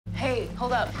Hey,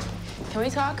 hold up. Can we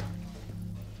talk?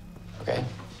 Okay.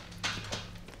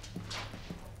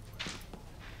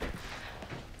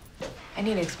 I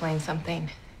need to explain something.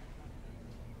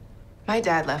 My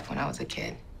dad left when I was a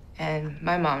kid, and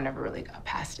my mom never really got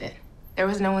past it. There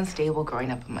was no one stable growing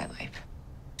up in my life.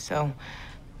 So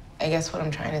I guess what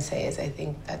I'm trying to say is I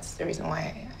think that's the reason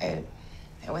why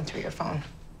I went through your phone.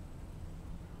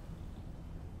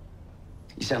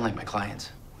 You sound like my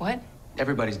clients. What?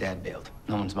 Everybody's dad bailed.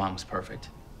 No one's mom was perfect.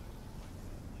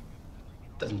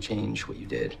 Doesn't change what you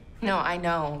did. No, I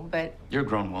know, but... You're a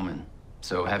grown woman,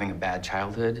 so having a bad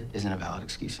childhood isn't a valid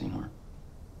excuse anymore.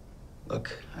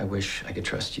 Look, I wish I could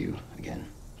trust you again,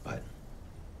 but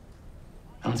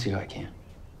I don't see how I can.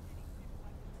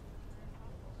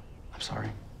 I'm sorry.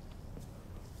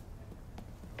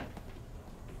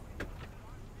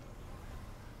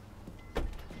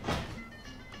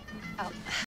 Oh.